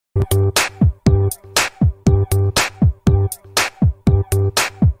So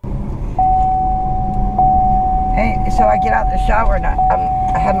I get out the shower and I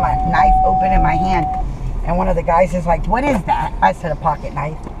have my knife open in my hand, and one of the guys is like, "What is that?" I said, "A pocket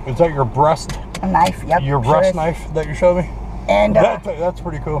knife." Is that your breast? A knife, yep. Your breast knife that you showed me? And that's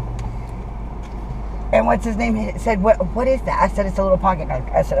pretty cool. And what's his name? He said, "What is that?" I said, "It's a little pocket knife."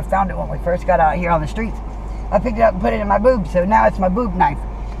 I said, "I found it when we first got out here on the streets. I picked it up and put it in my boob, so now it's my boob knife."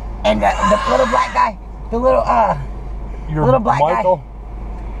 And the little black guy, the little black Michael?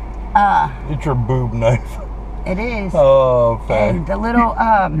 guy. It's your boob knife. It is. Oh, okay. And the little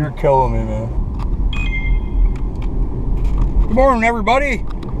You're killing me, man. Good morning, everybody.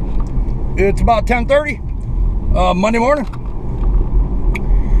 It's about 10:30 Monday morning.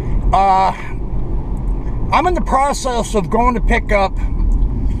 I'm in the process of going to pick up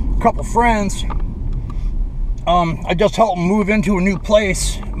a couple friends. I just helped them move into a new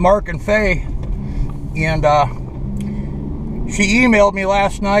place, Mark and Faye, and she emailed me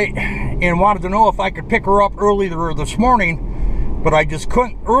last night and wanted to know if I could pick her up earlier this morning, but I just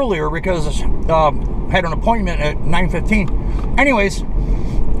couldn't earlier because I had an appointment at 9:15. Anyways,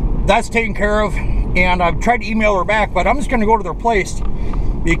 that's taken care of, and I've tried to email her back, but I'm just going to go to their place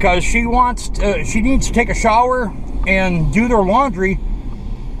because she needs to take a shower and do their laundry,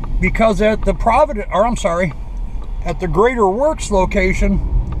 because at the at the Greater Works location,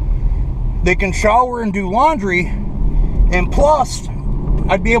 they can shower and do laundry, and plus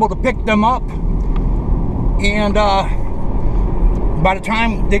I'd be able to pick them up, and by the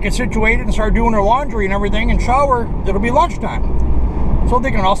time they get situated and start doing their laundry and everything and shower, it'll be lunchtime, so they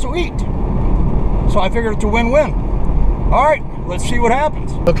can also eat. So I figured it's a win-win. All right, let's see what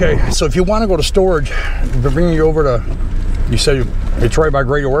happens. Okay, so if you want to go to storage, they're bringing you over to, you say it's right by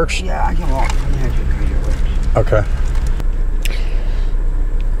Greater Works? Yeah, I can walk from here to Greater Works. Okay.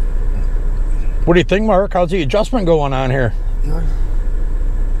 What do you think, Mark? How's the adjustment going on here? Good.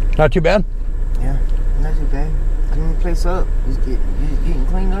 Not too bad? Yeah, not too bad. Clean the place up. Just getting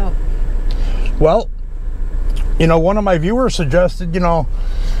cleaned up. Well, you know, one of my viewers suggested, well,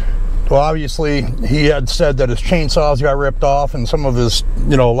 obviously he had said that his chainsaws got ripped off and some of his,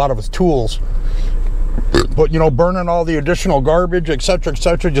 a lot of his tools. But, burning all the additional garbage, etc.,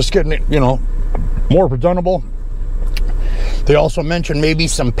 just getting it, more presentable. They also mentioned maybe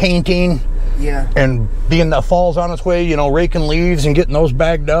some painting. Yeah. And being that fall's on its way, raking leaves and getting those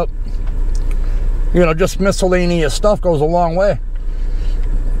bagged up. Just miscellaneous stuff goes a long way.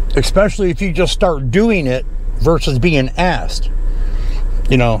 Especially if you just start doing it versus being asked.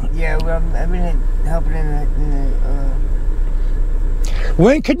 Yeah, well, I've been helping in the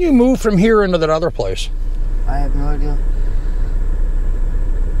When can you move from here into that other place? I have no idea.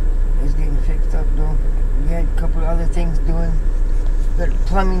 It's getting fixed up though. We had a couple of other things doing. Got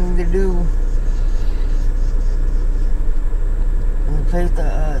plumbing to do. And the place,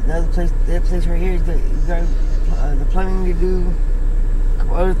 that place right here, got the plumbing to do. A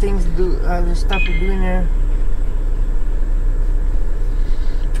couple other things to do, other stuff to do in there.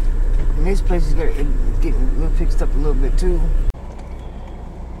 And this place is getting a little fixed up a little bit too.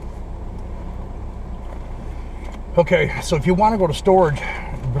 Okay, so if you want to go to storage,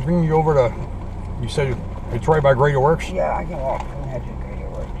 they're bringing you over to, you said it's right by Greater Works? Yeah, I can walk from here to Greater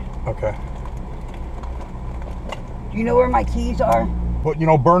Works. Okay. Do you know where my keys are? But,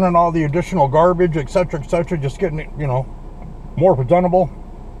 burning all the additional garbage, etc., just getting it, more presentable.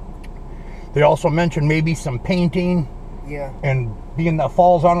 They also mentioned maybe some painting. Yeah. And being that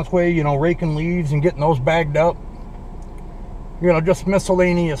fall's on its way, raking leaves and getting those bagged up. Just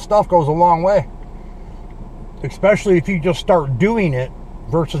miscellaneous stuff goes a long way. Especially if you just start doing it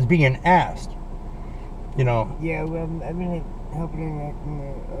versus being asked. Yeah, well, I've been helping in the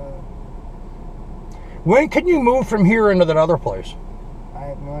When can you move from here into that other place? I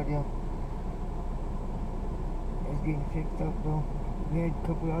have no idea. It's getting fixed up though. We had a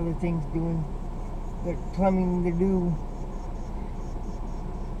couple of other things doing. Got plumbing to do.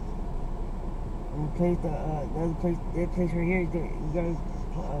 And the place, that place right here, got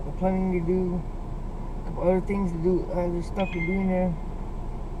the plumbing to do. A couple other things to do, other stuff to do in there.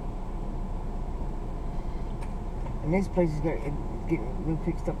 And this place is getting a little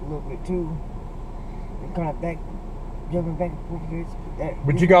fixed up a little bit too. They're kind of jumping back and forth here.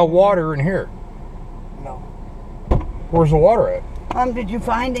 But you got water in here. No. Where's the water at? Did you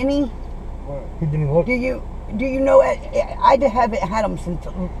find any? What? He didn't look. Do you know? I haven't had them since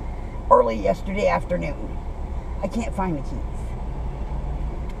early yesterday afternoon. I can't find the keys.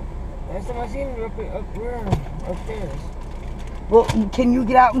 Last time I seen them upstairs. Well, can you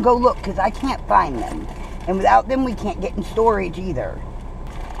get out and go look? Because I can't find them. And without them, we can't get in storage either.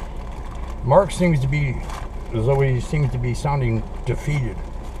 Mark seems to be, as though he seems to be sounding defeated.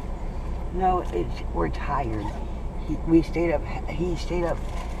 No, we're tired. He stayed up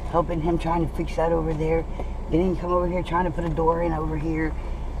helping him trying to fix that over there. Then he come over here trying to put a door in over here.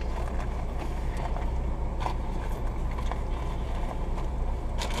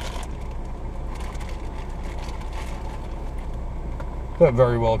 That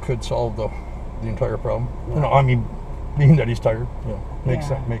very well could solve the entire problem. Yeah. I mean, being that he's tired, makes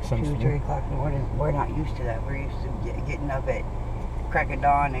sense. Makes sense. 2 or 3 o'clock in the morning. We're not used to that. We're used to getting up at crack of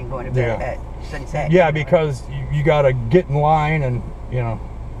dawn and going to bed at sunset. Yeah, because you got to get in line and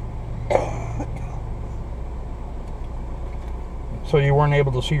So you weren't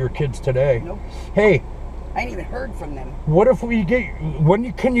able to see your kids today. Nope. Hey, I ain't even heard from them. What if we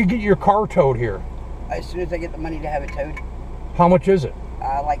can you get your car towed here? As soon as I get the money to have it towed. How much is it?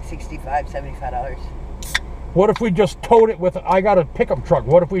 Like $65, $75. What if we just towed it with? I got a pickup truck.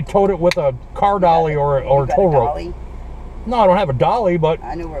 What if we towed it with a car dolly or a tow rope? Dolly? No, I don't have a dolly, but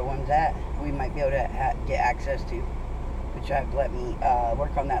I know where one's at. We might be able to get access to, but you have to let me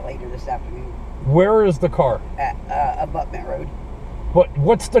work on that later this afternoon. Where is the car? At Abutment Road. But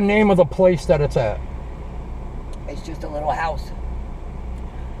what's the name of the place that it's at? It's just a little house.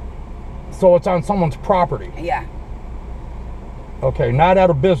 So it's on someone's property? Yeah. Okay, not out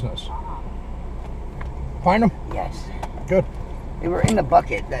of business. Find them? Yes. Good. They were in the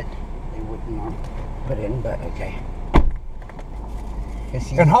bucket that they wouldn't put in, but okay.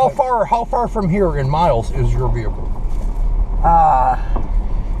 And how far from here in miles is your vehicle?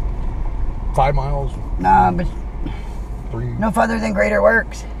 5 miles? Nah, but 3? No further than Greater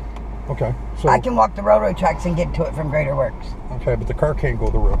Works. Okay. So I can walk the railroad tracks and get to it from Greater Works. Okay, but the car can't go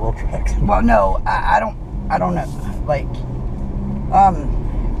the railroad tracks. Well, no, I don't know. Like,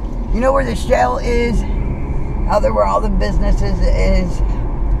 you know where the Shell is? Out there where all the businesses is?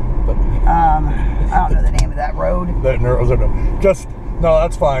 I don't know the name of that road. No,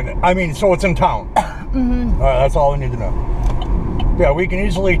 that's fine. I mean, so it's in town. Mm-hmm. All right, that's all I need to know. Yeah, we can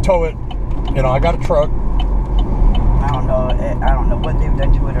easily tow it. I got a truck. I don't know what they've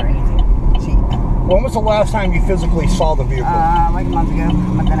done to it or anything. See. When was the last time you physically saw the vehicle? Like a month ago. A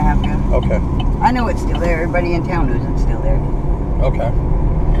month and a half ago. Okay. I know it's still there. Everybody in town knows it's still there. Okay.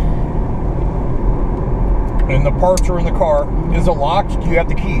 And the parts are in the car. Is it locked? Do you have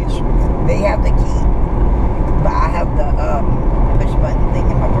the keys? They have the key. But I have the push button thing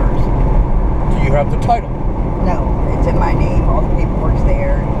in my purse. Do you have the title? No. It's in my name. All the paperwork's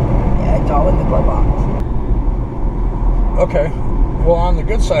there. Yeah, it's all in the glove box. Okay. Well, on the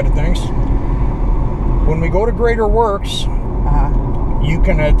good side of things, when we go to Greater Works, you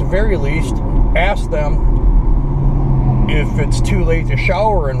can at the very least ask them if it's too late to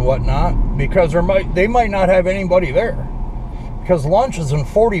shower and whatnot, because they might not have anybody there. Because lunch is in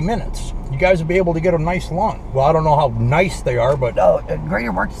 40 minutes. You guys will be able to get a nice lunch. Well, I don't know how nice they are, but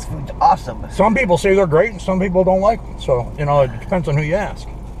Greater Works food's awesome. Some people say they're great and some people don't like them. So, it depends on who you ask.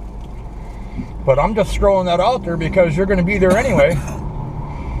 But I'm just throwing that out there because you're going to be there anyway.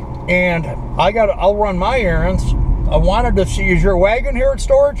 And I'll run my errands. I wanted to see, is your wagon here at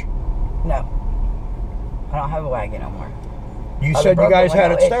storage? No. I don't have a wagon no more. You said you guys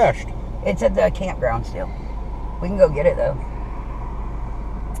had it stashed. It's at the campground still. We can go get it though.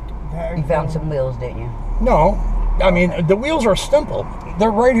 You found some wheels, didn't you? No. I mean, the wheels are simple.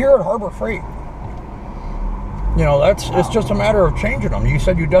 They're right here at Harbor Freight. It's just a matter of changing them. You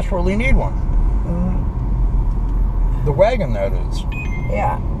said you desperately need one. Mm-hmm. The wagon, that is.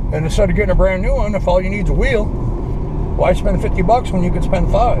 Yeah. And instead of getting a brand new one, if all you need is a wheel, why spend $50 when you could spend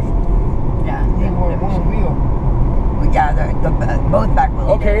 $5? Yeah. One wheel. Well, yeah, the both back wheels.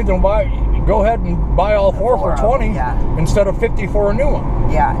 Okay, then go ahead and buy all four for $20 instead of $50 for a new one.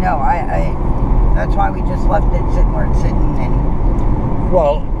 Yeah, no, I that's why we just left it sitting where it's sitting. And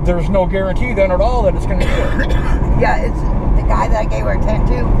well, there's no guarantee then at all that it's going to do it. Yeah, it's the guy that I gave her a tent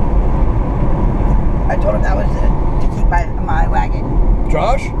to. I told him that was to keep my wagon.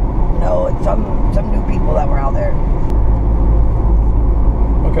 Josh? No, it's some new people that were out there.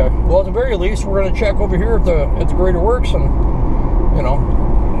 Okay. Well, at the very least, we're going to check over here at the Greater Works and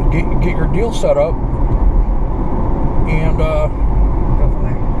get your deal set up and go from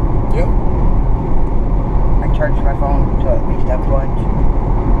there. Yeah. I charged my phone to at least have lunch.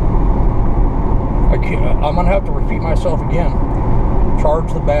 I'm going to have to repeat myself again.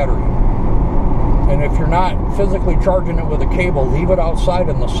 Charge the battery. And if you're not physically charging it with a cable, leave it outside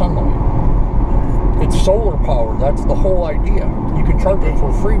in the sunlight. It's solar powered. That's the whole idea. You can charge it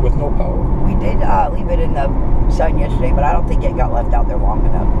for free with no power. We did leave it in the sun yesterday, but I don't think it got left out there long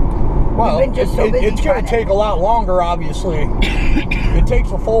enough. Well, We've been just so busy it's going to take a lot longer, obviously. It takes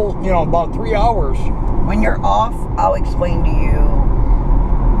a full, about 3 hours. When you're off, I'll explain to you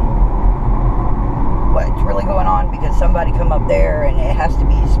what's really going on, because somebody come up there and it has to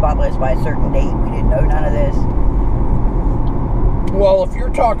be spotless by a certain date. We didn't know none of this. Well, if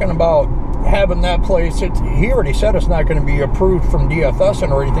you're talking about having that place, he already said it's not going to be approved from DFS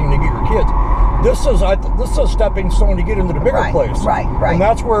or anything to get your kids. This is a stepping stone to get into the bigger place. Right. And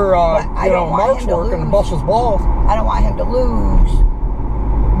that's where Mark's working and busts his balls. I don't want him to lose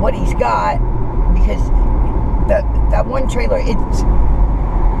what he's got, because that one trailer, it's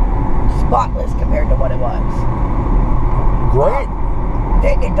spotless compared to what it was. Great.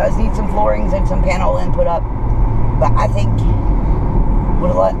 It does need some floorings and some panel input up, but I think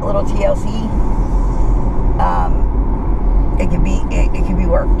with a little TLC, it could be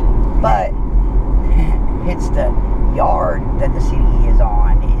worked. But it's the yard that the city is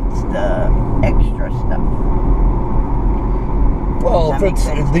on. It's the extra stuff. Well, if it's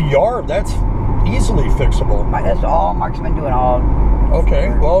the yard, that's easily fixable. That's all Mark's been doing all. Okay,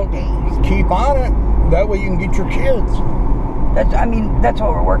 well, days. keep on it. That way you can get your kids. That's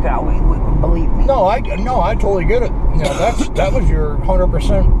what we're working on. We believe me. No, I totally get it. That was your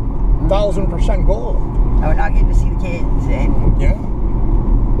 100%, 1000% goal. We're not getting to see the kids, and yeah.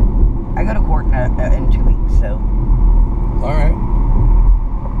 I go to court in 2 weeks, so. All right.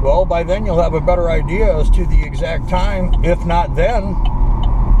 Well, by then you'll have a better idea as to the exact time, if not then,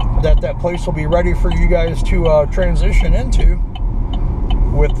 that place will be ready for you guys to transition into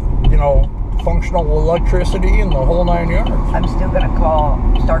with, functional electricity and the whole 9 yards. I'm still going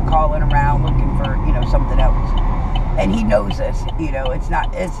to start calling around looking for, something else. And he knows this, it's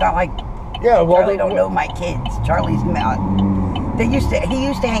not like Charlie don't know my kids. Charlie's not. He used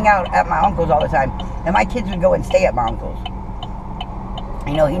to hang out at my uncle's all the time, and my kids would go and stay at my uncle's.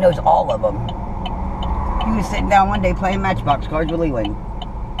 He knows all of them. He was sitting down one day playing Matchbox cards with Leland.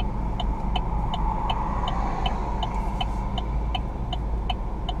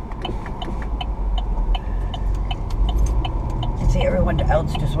 And see, everyone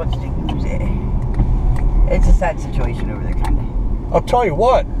else just wants to use it. It's a sad situation over there, kind of. I'll tell you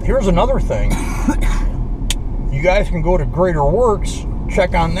what, here's another thing. You guys can go to Greater Works,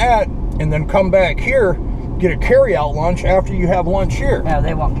 check on that, and then come back here, get a carry-out lunch after you have lunch here. No,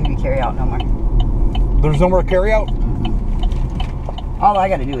 they won't give you carry-out no more. There's no more carry-out? Mm-hmm. All I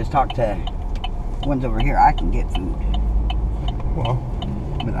got to do is talk to ones over here. I can get food. Well,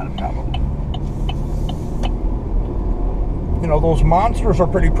 without a problem. Those monsters are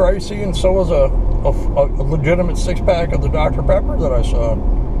pretty pricey, and so is a legitimate 6-pack of the Dr. Pepper that I saw.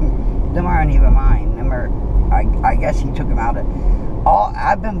 Them aren't even mine. I guess he took them out of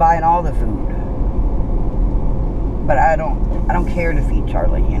I've been buying all the food, but I don't care to feed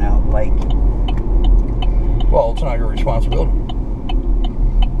Charlie. Well, it's not your responsibility.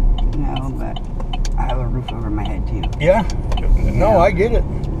 No, but I have a roof over my head too. Yeah. No, I get it.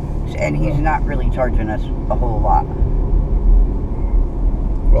 And he's not really charging us a whole lot.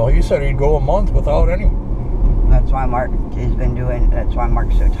 Well, he said he'd go a month without any. That's why Mark has been doing. That's why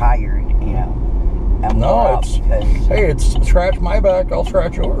Mark's so tired. And no, it's scratch my back, I'll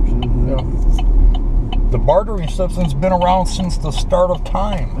scratch yours. Mm-hmm. The bartering system's been around since the start of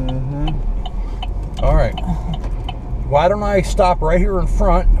time. Mm-hmm. All right. Why don't I stop right here in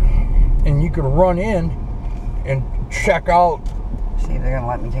front, and you can run in and check out. See if they're gonna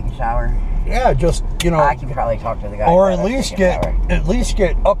let me take a shower. Yeah, just I can probably talk to the guy. Or at least get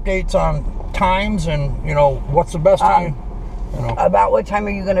updates on times and what's the best time. About what time are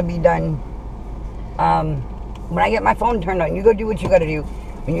you gonna be done? When I get my phone turned on, you go do what you got to do.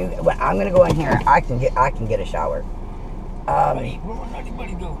 When I'm gonna go in here. I can get a shower. Where would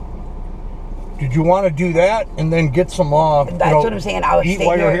anybody go? Did you want to do that and then get some? That's what I'm saying. I was eat stay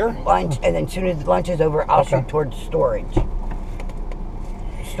while here, you're here. Lunch, and then as soon as lunch is over, I'll shoot towards storage.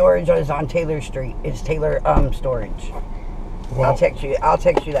 Storage is on Taylor Street. It's Taylor Storage. Well, I'll text you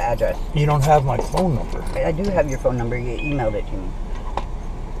the address. You don't have my phone number. I do have your phone number. You emailed it to me.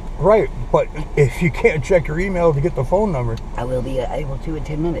 Right, but if you can't check your email to get the phone number, I will be able to in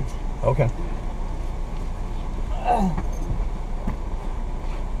 10 minutes. Okay. All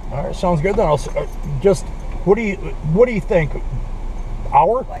right, sounds good then. I'll just. What do you think?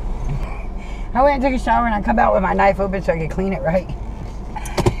 Hour? I went and took a shower and I come out with my knife open so I could clean it right.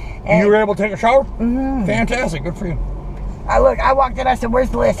 And you were able to take a shower? Mm-hmm. Fantastic, good for you. I walked in, I said, "Where's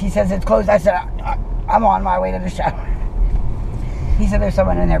the list?" He says it's closed. I said, I'm on my way to the shower. He said there's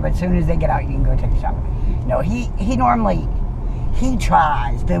someone in there, but as soon as they get out, you can go take a shower. No, he normally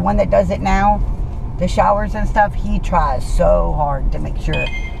tries. The one that does it now, the showers and stuff, he tries so hard to make sure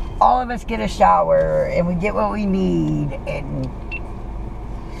all of us get a shower and we get what we need, and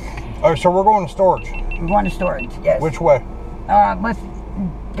All right, so we're going to storage. we're going to storage. Yes. Which way? Let's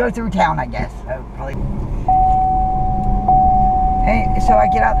go through town, I guess. Probably. Hey, so I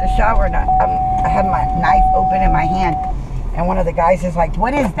get out the shower and I have my knife open in my hand, and one of the guys is like,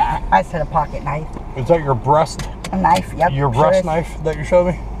 "What is that?" I said, "A pocket knife." Is that your breast? A knife. Yep. Your sure breast is. knife that you showed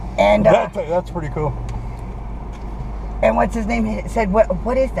me? And That's pretty cool. and what's his name? He said,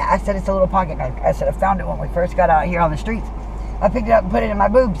 "What is that?" I said, "It's a little pocket knife." I said, "I found it when we first got out here on the streets. I picked it up and put it in my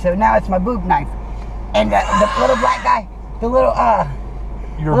boob, so now it's my boob knife." And the little black guy, the little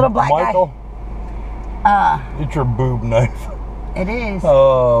Your little black Michael? guy. It's your boob knife. It is.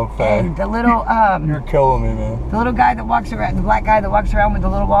 Oh, okay. And the little You're killing me, man. the little guy that walks around, the black guy that walks around with the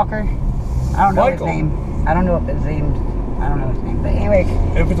little walker. I don't know Michael. his name. I don't know if his name. I don't know his name. But anyway,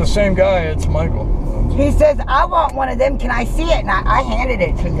 If it's the same guy, it's Michael. he says, "I want one of them. Can I see it?" And I handed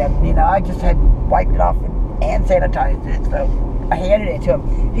it to him. You know, I just had wiped it off and hand sanitized it. So I handed it to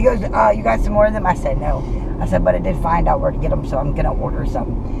him. He goes, "You got some more of them?" I said, "No." I said, "But I did find out where to get them, so I'm gonna order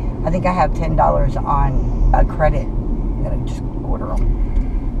some." I think I have $10 on a credit. I'm gonna just order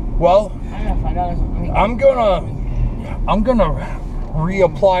them. Well, I got $5. I'm gonna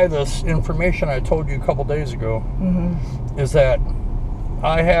reapply this information I told you a couple days ago. Is that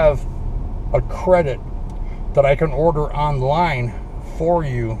I have a credit that I can order online for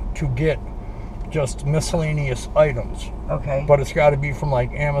you to get just miscellaneous items. Okay. But it's got to be from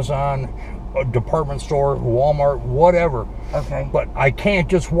like Amazon, a department store, Walmart, whatever. Okay. But I can't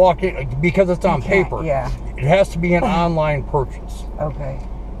just walk in because it's on You can't, paper. yeah. It has to be an online purchase. Okay.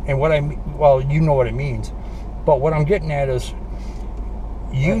 And what well, you know what it means. But what I'm getting at is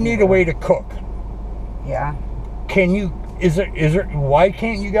you need a way to cook. Yeah. Can you, why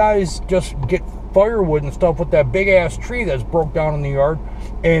can't you guys just get firewood and stuff with that big ass tree that's broke down in the yard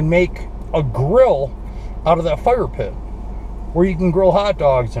and make a grill out of that fire pit where you can grill hot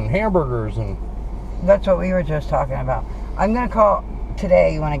dogs and hamburgers? And That's what we were just talking about. I'm going to call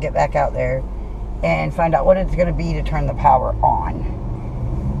today when I get back out there and find out what it's going to be to turn the power on.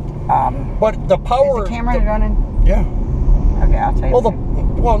 but the power, Is the camera running? yeah. Okay, I'll tell you.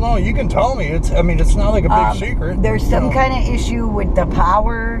 Well, no, you can tell me. It's not like a big secret. There's some kind of issue with the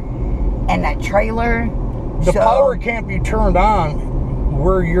power and that trailer. The power can't be turned on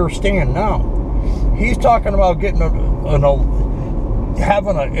where you're staying now. He's talking about getting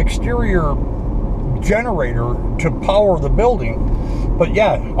having an exterior generator to power the building. But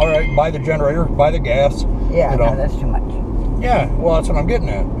yeah, all right, buy the generator, buy the gas. Yeah, you know. no, that's too much. Yeah, well, that's what I'm getting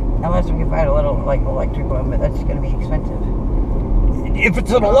at. Unless we can find a little like electric one, but that's going to be expensive. If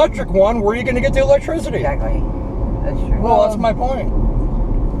it's an electric one, where are you going to get the electricity? Exactly. That's true. Well, that's my point.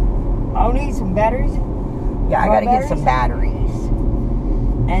 I'll need some batteries. Yeah, I got to get some batteries.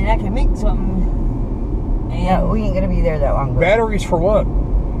 And I can make something. And Yeah, we ain't going to be there that long. But, Batteries for what?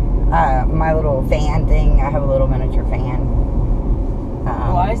 my little fan thing. I have a little miniature fan.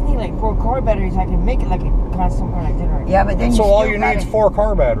 well, I just need like 4 car batteries. I can make it like a constant kind of generator. Yeah, but then So you all still you gotta- need is 4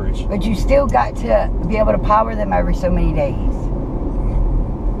 car batteries. But you still got to be able to power them every so many days.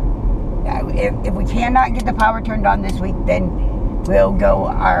 If we cannot get the power turned on this week, then we'll go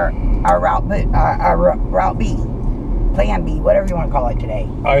our route B, Plan B, whatever you want to call it today.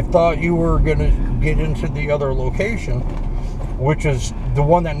 I thought you were going to get into the other location, which is the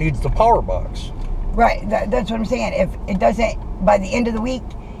one that needs the power box. Right, that's what I'm saying. If it doesn't, by the end of the week,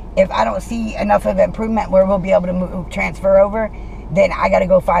 if I don't see enough of improvement where we'll be able to transfer over, then I got to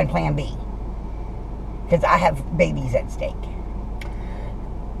go find Plan B. Because I have babies at stake.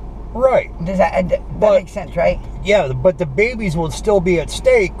 Right. Does that make sense, right? Yeah, but the babies will still be at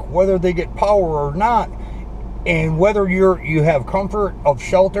stake whether they get power or not, and whether you have comfort of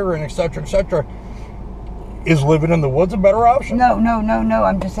shelter and et cetera, is living in the woods a better option? No.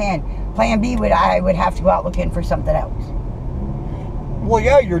 I'm just saying, Plan B I would have to go out looking for something else. Well,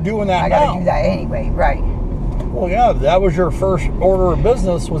 yeah, you're doing that I now. got to do that anyway, right? Well, yeah, that was your first order of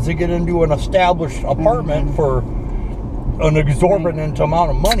business, was to get into an established apartment for an exorbitant amount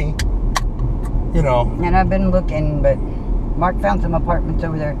of money, you know. And I've been looking, but Mark found some apartments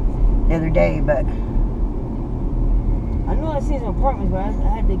over there the other day, but I know I see some apartments, but I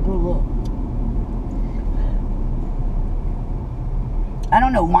had to go look. I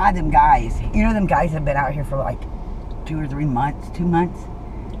don't know why them guys have been out here for like 2 or 3 months, 2 months,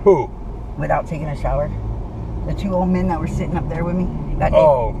 Who? without taking a shower. The 2 old men that were sitting up there with me that day.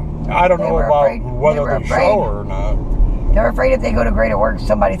 Oh, I don't They know were about afraid. whether They were they afraid. shower or not. They're afraid if they go to greater work,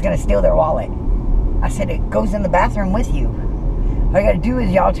 somebody's going to steal their wallet. I said, it goes in the bathroom with you. All you got to do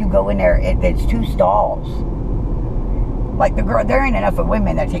is y'all 2 go in there. It's 2 stalls. like the girl, there ain't enough of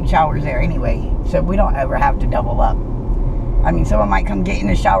women that take showers there anyway, so we don't ever have to double up. I mean, someone might come get in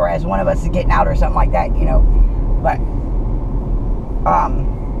the shower as one of us is getting out or something like that, you know. But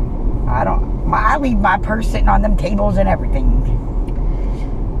I leave my purse sitting on them tables and everything.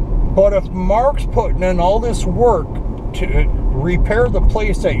 But if Mark's putting in all this work to repair the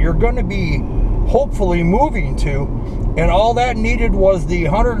place that you're going to be hopefully moving to, and all that needed was the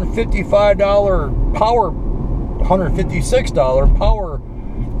 $155 power, $156 power,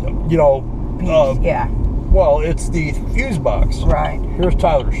 you know, yeah. Well, it's the fuse box. Right. Here's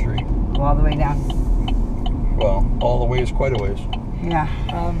Tyler Street. Go all the way down. Well, all the way is quite a ways. Yeah.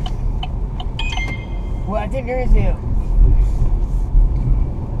 Well, I think there is a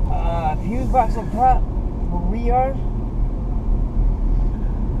fuse box up top where we are.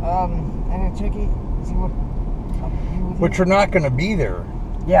 I'm gonna check it and see what. But you're not going to be there.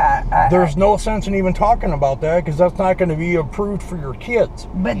 Yeah. There's no sense in even talking about that because that's not going to be approved for your kids.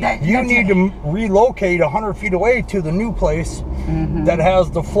 But you need to relocate 100 feet away to the new place that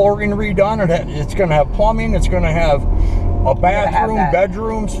has the flooring redone. It's going to have plumbing. It's going to have a bathroom,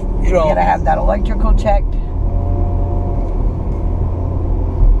 bedrooms. You know, you gotta have that electrical checked.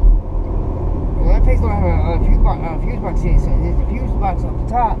 Well, that place don't have a fuse box in, so there's a fuse box up the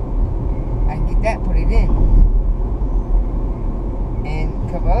top. I can get that, put it in. And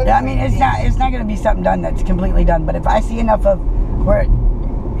a couple other I mean, it's not going to be something done that's completely done. But if I see enough of where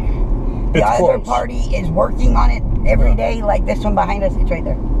the other party is working on it every day, like this one behind us, it's right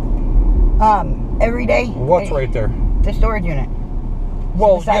there. Every day. What's right there? The storage unit.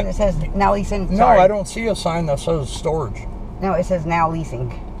 Well, the sign that says now leasing. No, Sorry. I don't see a sign that says storage. No, it says now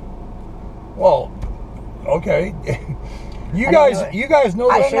leasing. Well, okay. You guys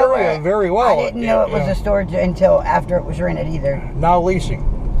know this area very well. I didn't know it was a storage until after it was rented either. Now leasing.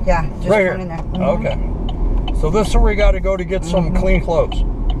 Yeah, just right going here. in there. Okay. So this is where we got to go to get some clean clothes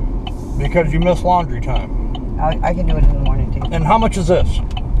because you missed laundry time. I can do it in the morning too. And how much is this?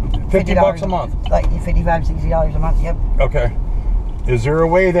 $50 a month. Like $55, $60 a month. Yep. Okay. Is there a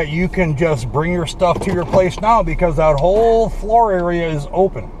way that you can just bring your stuff to your place now because that whole floor area is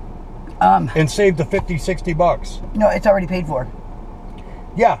open? And save the $50, $60. No, it's already paid for.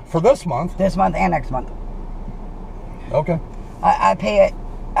 Yeah, for this month. This month and next month. Okay. I pay it.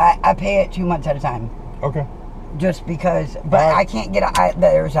 I pay it 2 months at a time. Okay. Just because, but I can't get.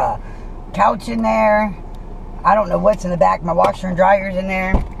 There's a couch in there. I don't know what's in the back. My washer and dryer's in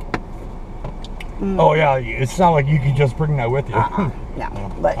there. Oh yeah, it's not like you could just bring that with you. No.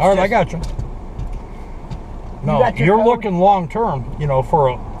 But all right, I got you. No, you're looking long term, you know,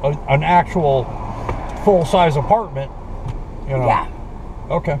 for an actual full size apartment. You know. Yeah.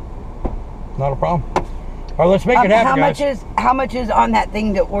 Okay. Not a problem. All right, let's make it happen, guys. How much is on that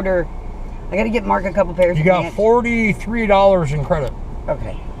thing to order? I got to get Mark a couple pairs. You got $43 in credit.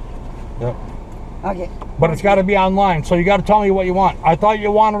 Okay. Yep. Okay. But it's got to be online, so you got to tell me what you want. I thought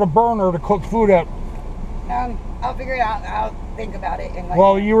you wanted a burner to cook food at. I'll figure it out. I'll think about it. And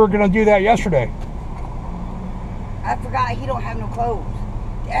well, you were going to do that yesterday. I forgot he don't have no clothes.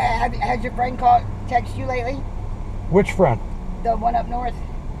 Has your friend text you lately? Which friend? The one up north.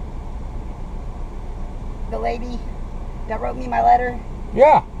 The lady that wrote me my letter.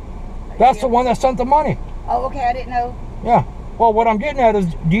 Yeah. That's the one that sent the money. Oh, okay. I didn't know. Yeah. Well, what I'm getting at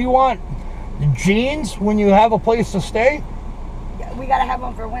is, do you want jeans when you have a place to stay? Yeah, we got to have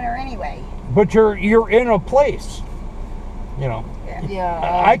them for winter anyway. But you're in a place, you know.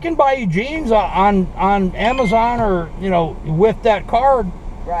 Yeah. I can buy you jeans on Amazon or, you know, with that card.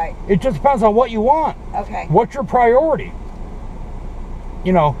 Right. It just depends on what you want. Okay. What's your priority?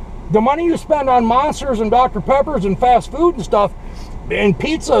 You know, the money you spend on Monsters and Dr. Peppers and fast food and stuff and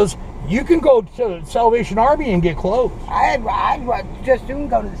pizzas, you can go to the Salvation Army and get clothes. I'd just soon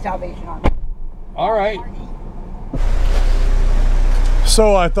go to the Salvation Army. All right.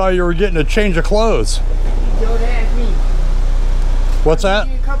 So I thought you were getting a change of clothes. Don't ask me. What's that?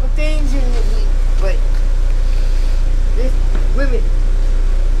 A couple things, but this women.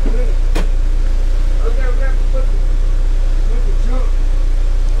 Okay, put the junk.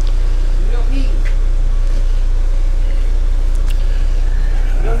 You don't need.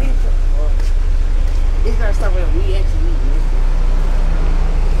 You don't need. It's gotta start with we actually need.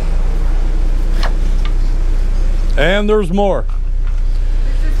 And there's more.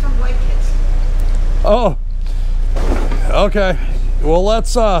 This is some blankets. Oh. Okay. Well,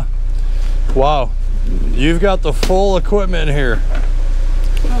 let's wow. You've got the full equipment here.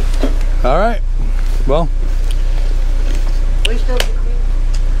 All right. Well, We still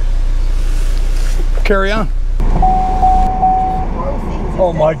carry on.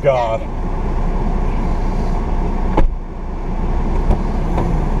 Oh my God.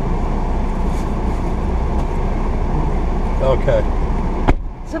 Okay.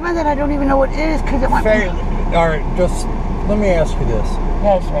 Some of that I don't even know what it is because it went. All right, just let me ask you this.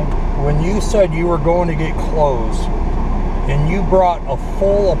 Yes, right. When you said you were going to get clothes and you brought a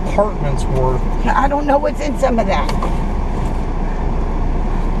full apartment's worth. I don't know what's in some of that.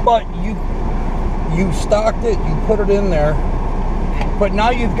 But you stocked it, you put it in there. But now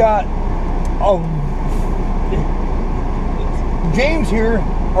you've got James here,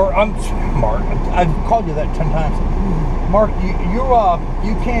 or I'm Mark. I've called you that 10 times. Mark,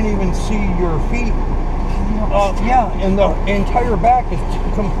 you can't even see your feet. Yeah, and the entire back is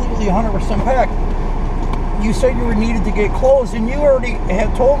completely 100% packed. You said you were needed to get clothes, and you already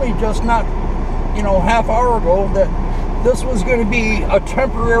had told me just not, half hour ago that this was going to be a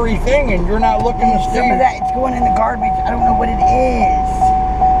temporary thing, and you're not looking to stay. Some of that, it's going in the garbage. I don't know what it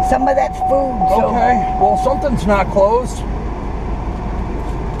is. Some of that's food. So. Okay, well, something's not closed.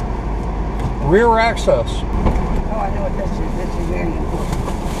 Rear access. Oh, I know what this is. This is very important.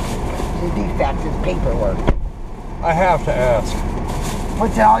 These bags is paperwork. I have to ask.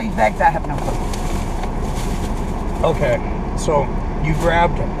 What's in all these bags? I have no clue. Okay, so you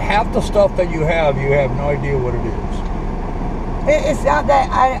grabbed half the stuff that you have no idea what it is. It's not that,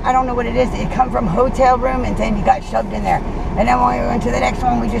 I don't know what it is. It come from hotel room and then you got shoved in there. And then when we went to the next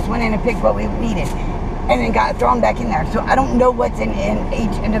one, we just went in and picked what we needed. And then got thrown back in there. So I don't know what's in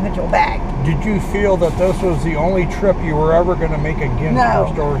each individual bag. Did you feel that this was the only trip you were ever going to make again to your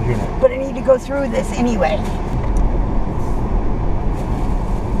storage unit? But I need to go through this anyway.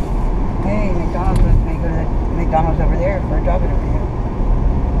 Hey, McDonald's was going to go to the McDonald's over there for a job interview.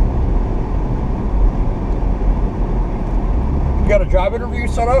 You got a job interview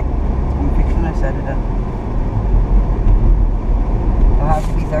set up? I'm fixing to set it up. It'll have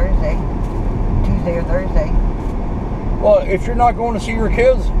to be Thursday. Tuesday or Thursday. Well, if you're not going to see your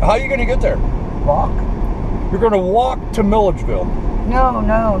kids, how are you going to get there? Walk. You're going to walk to Milledgeville. No.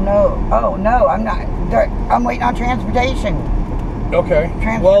 Oh, no, I'm not. I'm waiting on transportation. Okay.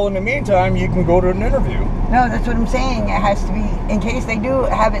 Well, in the meantime, you can go to an interview. No, that's what I'm saying. It has to be, in case they do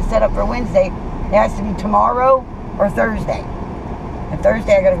have it set up for Wednesday, it has to be tomorrow or Thursday. And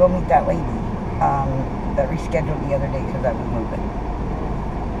Thursday, I got to go meet that lady that rescheduled the other day because I was moving.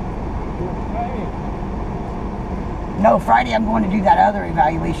 No, Friday I'm going to do that other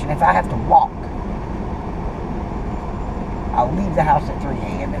evaluation if I have to walk. I'll leave the house at 3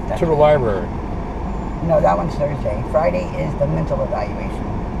 a.m. if that's to the library. No, that one's Thursday. Friday is the mental evaluation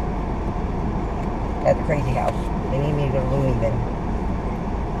at the crazy house. They need me to go to Looney Bin.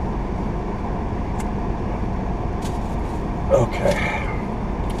 Okay.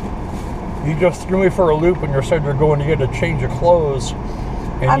 You just threw me for a loop when you said you're going to get a change of clothes.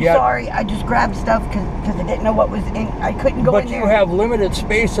 And I'm sorry, I just grabbed stuff because I didn't know what was in. I couldn't go in there. But you have limited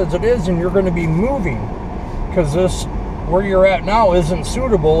space as it is, and you're going to be moving because this, where you're at now, isn't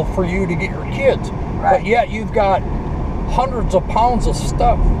suitable for you to get your kids. Right. But yet you've got hundreds of pounds of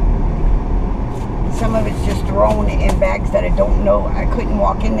stuff. Some of it's just thrown in bags that I don't know. I couldn't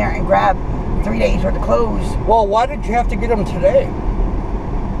walk in there and grab 3 days worth of clothes. Well, why did you have to get them today?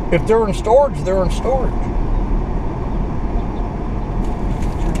 If they're in storage, they're in storage.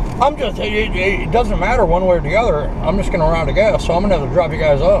 I'm just, it doesn't matter one way or the other. I'm just going to run out of gas, so I'm going to have to drop you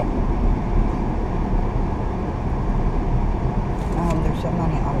guys off. There's some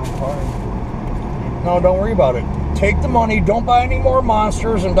money on my card. No, don't worry about it. Take the money. Don't buy any more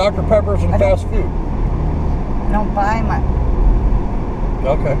Monsters and Dr. Peppers and fast food. Don't buy my...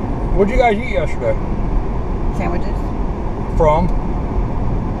 Okay. What'd you guys eat yesterday? Sandwiches. From?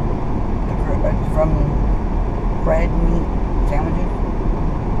 From bread, meat, sandwiches.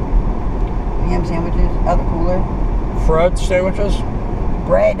 Ham sandwiches out the cooler. Fred sandwiches?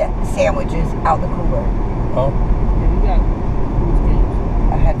 Bread sandwiches out the cooler. Oh. Yeah, you got food stamps.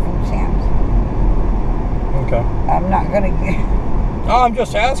 I had food stamps. Okay. I'm not gonna get... No, I'm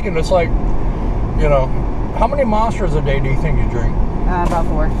just asking. It's like, how many Monsters a day do you think you drink? About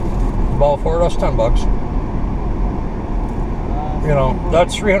 4. About 4? That's $10.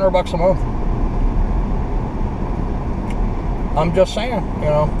 That's $300 a month. I'm just saying,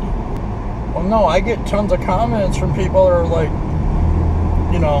 Well, no, I get tons of comments from people that are like,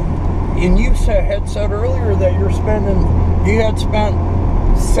 and you had said earlier that you had spent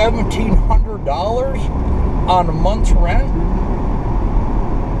 $1,700 on a month's rent.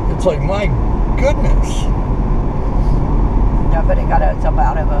 It's like, my goodness. Yeah, but it got us up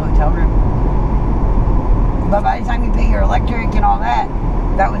out of a hotel room. But by the time you pay your electric and all that,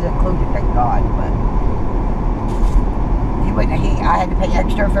 that was included, thank God. But I had to pay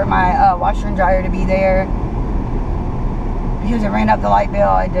extra for my washer and dryer to be there. Because it ran up the light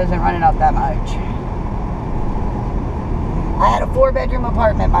bill, it doesn't run it up that much. I had a 4-bedroom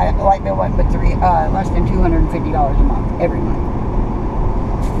apartment. My light bill went but less than $250 a month every month.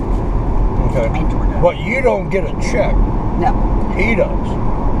 Okay. In Georgia. But you don't get a check. No. He does.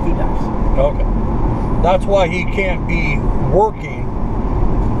 He does. Okay. That's why he can't be working,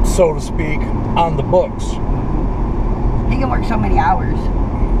 so to speak, on the books. He can work so many hours.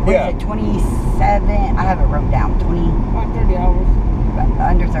 What is it, 27? I have it wrote down. 20. About 30 hours.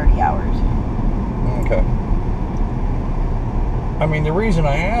 Under 30 hours. Okay. I mean, the reason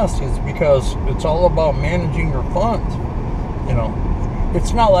I asked is because it's all about managing your funds. You know,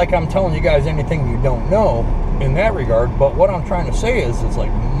 it's not like I'm telling you guys anything you don't know in that regard, but what I'm trying to say is, it's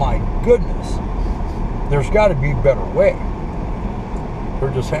like, my goodness, there's got to be a better way. There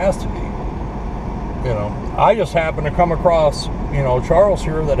just has to be. You know, I just happened to come across, you know, Charles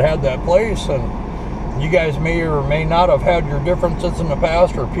here that had that place, and you guys may or may not have had your differences in the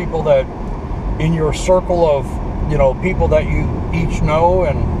past, or people that in your circle of, you know, people that you each know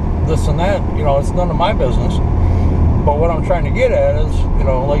and this and that, you know, it's none of my business. But what I'm trying to get at is, you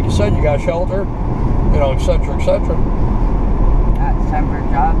know, like you said, you got shelter, you know, et cetera, et cetera. It's time for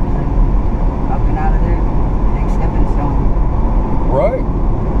jobs and up and out of there. Big stepping stone. Right.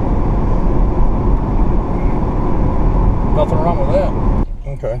 Nothing wrong with that.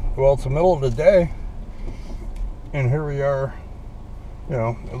 Okay. Well, it's the middle of the day, and here we are. You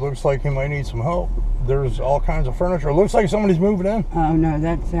know, it looks like he might need some help. There's all kinds of furniture. It looks like somebody's moving in. Oh, no,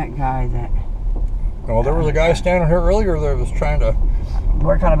 that's that guy that... Well, there was a guy standing here earlier that was trying to...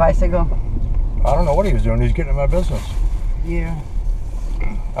 Work on a bicycle? I don't know what he was doing. He's getting in my business. Yeah.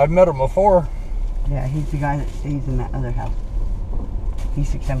 I've met him before. Yeah, he's the guy that stays in that other house. He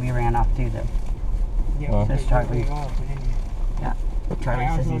 670 ran off too, though. Yeah. Well. Says Charlie. Yeah. Charlie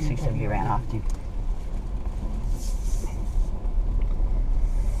says he 670 ran off too.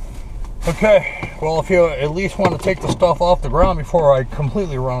 Okay. Well, if you at least want to take the stuff off the ground before I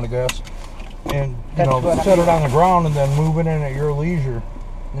completely run out of gas, and you know, set it on the ground and then move it in at your leisure,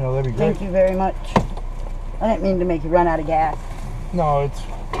 you know, that'd be great. Thank you very much. I didn't mean to make you run out of gas. No,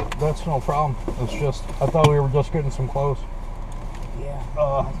 that's no problem. It's just, I thought we were just getting some clothes. Yeah.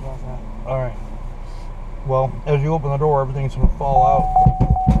 Uh, That's what I thought. All right. Well, as you open the door, everything's going to fall out.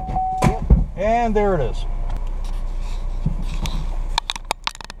 Yep. And there it is.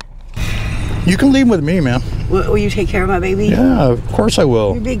 You can leave with me, man. Will you take care of my baby? Yeah, of course I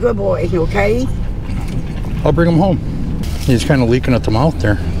will. You be a good boy, okay? I'll bring him home. He's kind of leaking at the mouth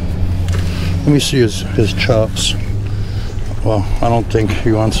there. Let me see his chops. Well, I don't think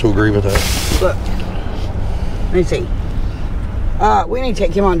he wants to agree with that. Look. Let me see. We need to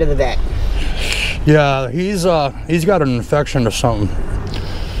take him on to the vet. Yeah, he's got an infection or something.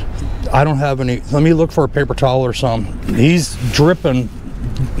 I don't have any. Let me look for a paper towel or something. He's dripping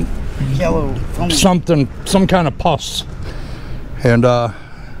Yellow. something, some kind of pus. And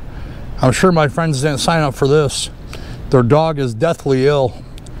I'm sure my friends didn't sign up for this. Their dog is deathly ill,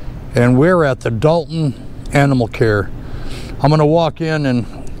 and we're at the Dalton Animal Care. I'm gonna walk in and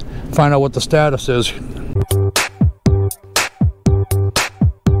find out what the status is.